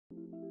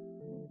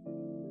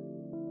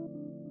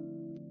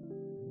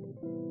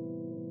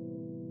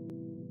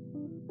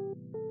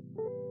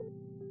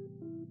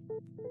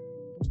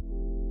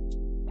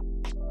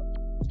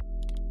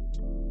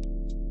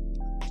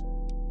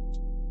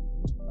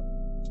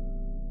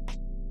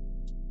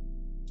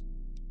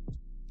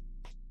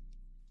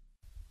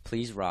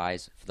Please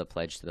rise for the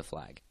pledge to the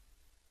flag.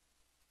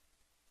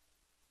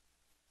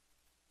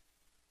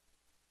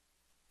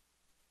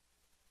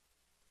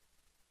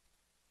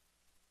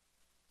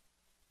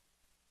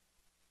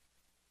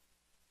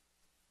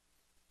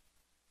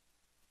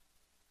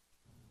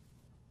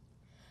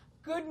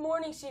 Good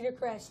morning, Cedar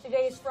Crest.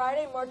 Today is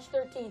Friday, March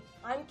 13th.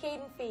 I'm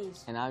Caden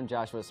Fees. And I'm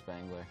Joshua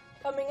Spangler.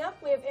 Coming up,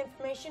 we have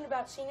information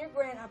about senior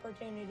grant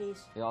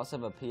opportunities. We also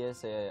have a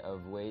PSA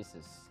of ways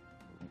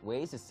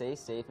to stay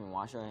safe and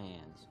wash our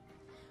hands.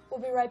 We'll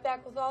be right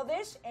back with all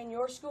this and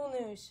your school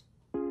news.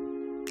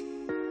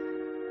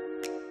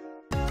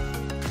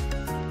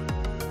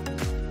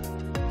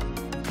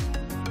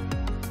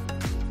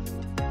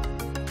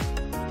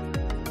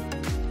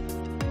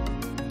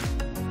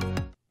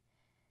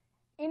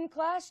 In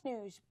class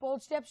news,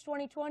 Bold Steps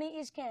 2020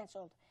 is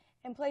canceled.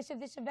 In place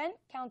of this event,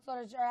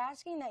 counselors are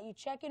asking that you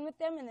check in with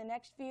them in the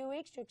next few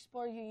weeks to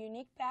explore your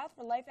unique path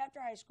for life after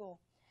high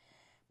school.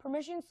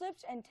 Permission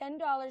slips and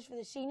 $10 for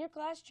the senior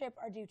class trip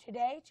are due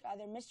today to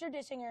either Mr.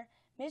 Dissinger,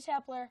 Ms.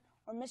 Hepler,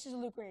 or Mrs.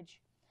 Lukeridge.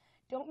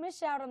 Don't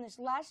miss out on this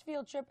last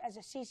field trip as a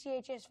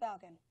CCHS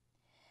Falcon.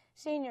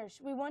 Seniors,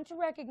 we want to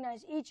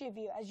recognize each of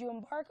you as you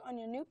embark on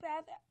your new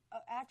path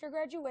after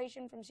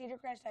graduation from Cedar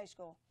Crest High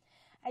School.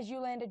 As you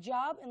land a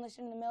job, enlist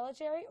in the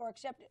military, or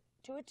accept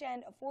to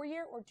attend a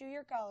 4-year or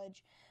 2-year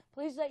college,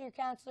 please let your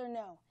counselor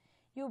know.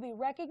 You will be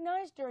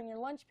recognized during your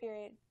lunch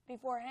period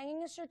before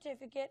hanging a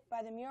certificate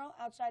by the mural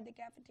outside the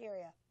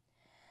cafeteria.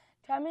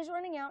 Time is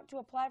running out to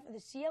apply for the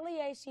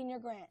CLEA Senior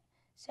Grant.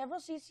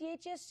 Several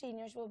CCHS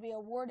seniors will be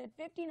awarded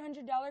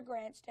 $1,500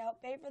 grants to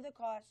help pay for the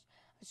costs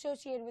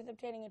associated with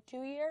obtaining a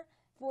 2-year,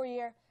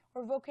 4-year,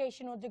 or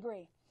vocational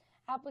degree.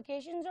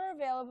 Applications are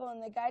available in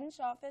the guidance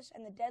office,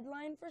 and the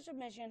deadline for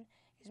submission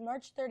is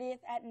March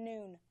 30th at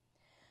noon.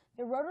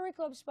 The Rotary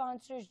Club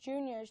sponsors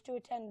juniors to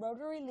attend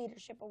Rotary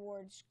Leadership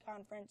Awards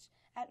Conference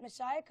at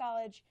Messiah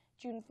College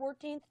June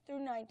 14th through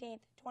 19th,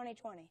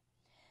 2020.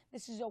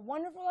 This is a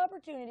wonderful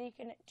opportunity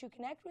to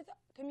connect with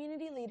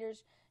community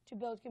leaders to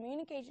build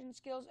communication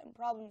skills and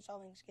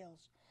problem-solving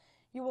skills.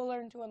 You will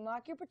learn to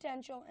unlock your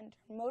potential and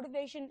turn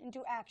motivation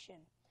into action.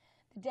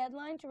 The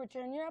deadline to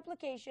return your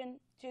application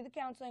to the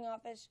counseling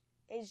office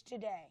is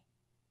today.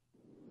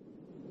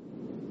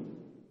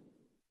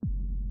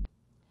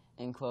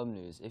 In club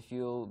news, if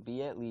you'll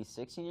be at least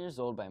 16 years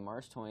old by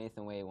March 20th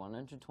and weigh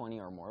 120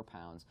 or more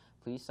pounds,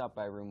 please stop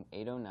by room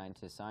 809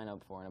 to sign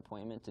up for an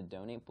appointment to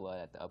donate blood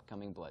at the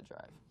upcoming blood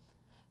drive.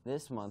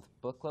 This month,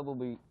 book club will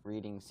be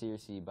reading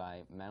Circe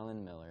by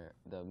Madeline Miller.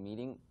 The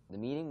meeting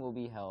will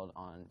be held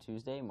on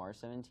Tuesday, March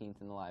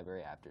 17th in the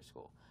library after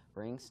school.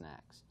 Bring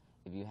snacks.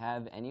 If you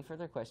have any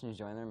further questions,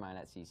 join their mind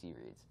at CC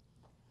Reads.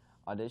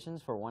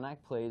 Auditions for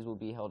one-act plays will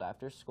be held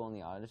after school in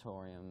the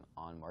auditorium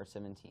on March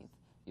 17th.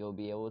 You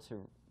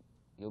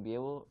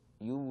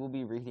will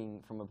be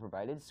reading from a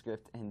provided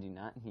script and do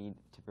not need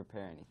to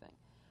prepare anything.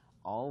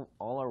 All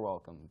are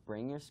welcome.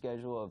 Bring your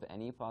schedule of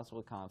any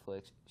possible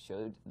conflicts.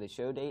 The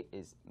show date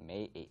is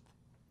May 8th.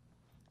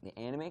 The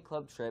Anime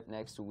Club trip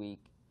next week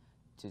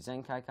to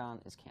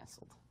Zenkaikan is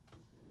canceled.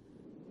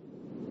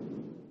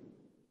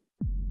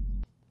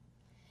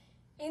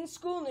 In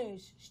school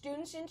news,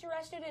 students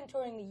interested in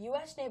touring the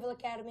U.S. Naval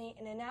Academy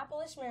in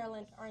Annapolis,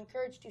 Maryland are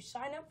encouraged to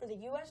sign up for the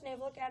U.S.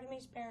 Naval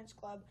Academy's Parents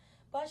Club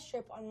bus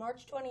trip on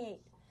March 28th.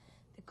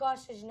 The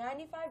cost is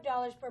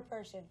 $95 per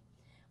person.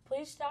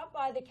 Please stop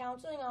by the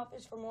counseling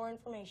office for more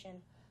information.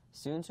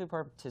 Students who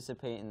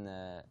participate in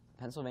the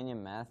Pennsylvania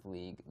Math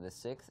League, the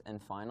 6th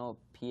and final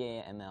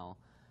PAML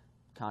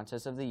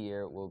contest of the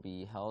year, will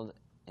be held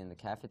in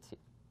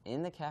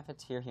the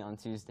cafeteria on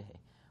Tuesday,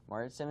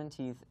 March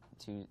 17th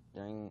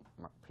during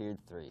period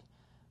 3.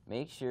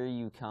 Make sure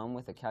you come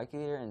with a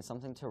calculator and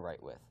something to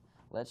write with.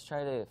 Let's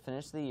try to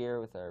finish the year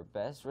with our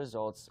best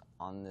results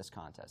on this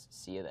contest.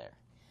 See you there.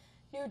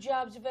 New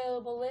jobs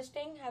available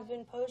listing have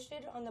been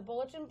posted on the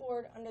bulletin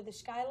board under the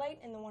skylight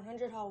in the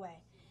 100 hallway.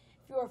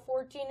 If you are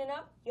 14 and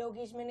up,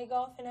 Yogi's Mini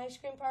Golf and Ice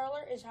Cream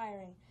Parlor is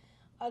hiring.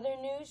 Other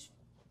news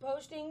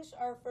postings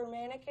are for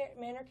Manor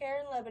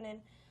Care in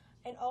Lebanon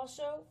and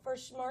also for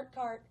Smart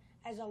Cart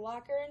as a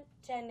locker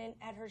attendant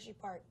at Hershey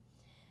Park.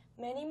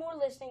 Many more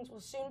listings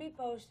will soon be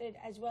posted,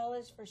 as well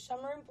as for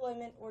summer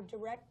employment or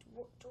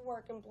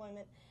direct-to-work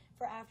employment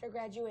for after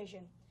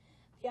graduation.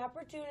 The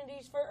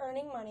opportunities for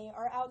earning money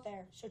are out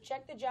there, so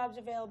check the jobs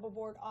available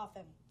board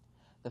often.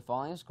 The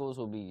following schools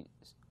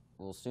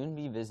will soon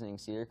be visiting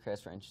Cedar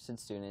Crest for interested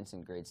students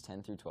in grades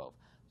 10 through 12.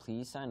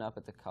 Please sign up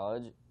at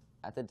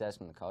the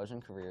desk in the College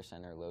and Career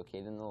Center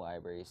located in the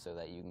library so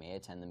that you may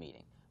attend the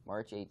meeting.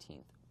 March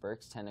 18th,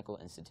 Berks Technical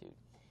Institute.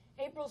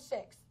 April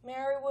 6th,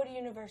 Marywood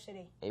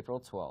University. April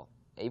 12th,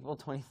 April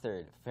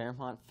 23rd,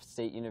 Fairmont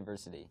State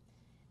University.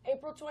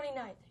 April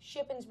 29th,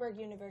 Shippensburg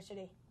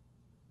University.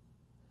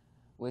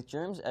 With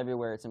germs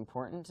everywhere, it's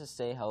important to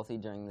stay healthy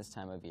during this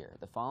time of year.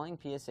 The following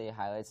PSA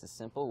highlights the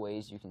simple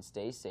ways you can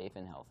stay safe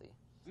and healthy.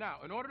 Now,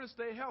 in order to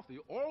stay healthy,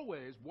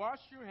 always wash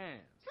your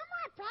hands. Come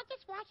on,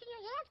 practice washing your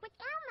hands with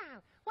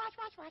Elmo. Wash,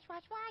 wash, wash,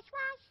 wash, wash,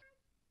 wash.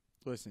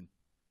 Listen,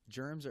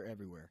 germs are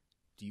everywhere.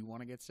 Do you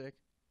want to get sick?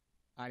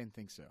 I didn't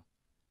think so.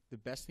 The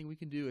best thing we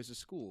can do as a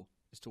school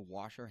is to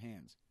wash our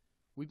hands.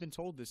 We've been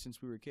told this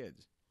since we were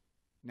kids.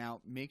 Now,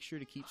 make sure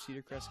to keep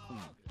Cedar Crest clean,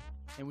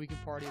 and we can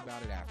party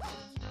about it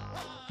afterwards.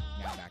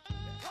 Now back to the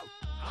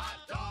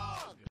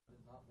day.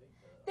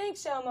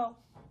 Thanks, Elmo.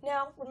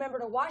 Now, remember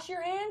to wash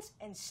your hands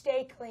and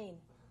stay clean.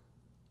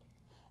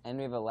 And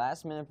we have a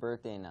last-minute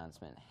birthday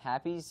announcement.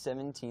 Happy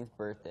 17th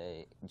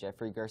birthday,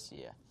 Jeffrey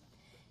Garcia.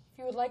 If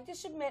you would like to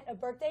submit a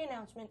birthday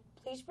announcement,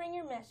 please bring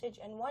your message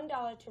and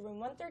 $1 to room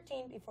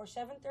 113 before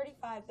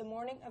 7:35 the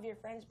morning of your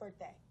friend's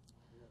birthday.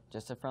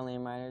 Just a friendly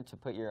reminder to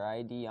put your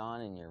ID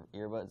on and your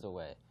earbuds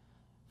away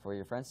for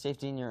your friend's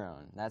safety and your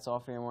own. That's all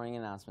for your morning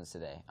announcements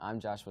today. I'm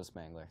Joshua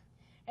Spangler.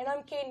 And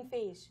I'm Caden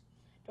Fees.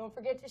 Don't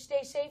forget to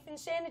stay safe and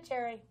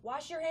sanitary.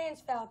 Wash your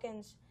hands,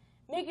 Falcons.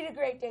 Make it a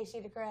great day,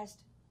 Cedar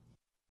Crest.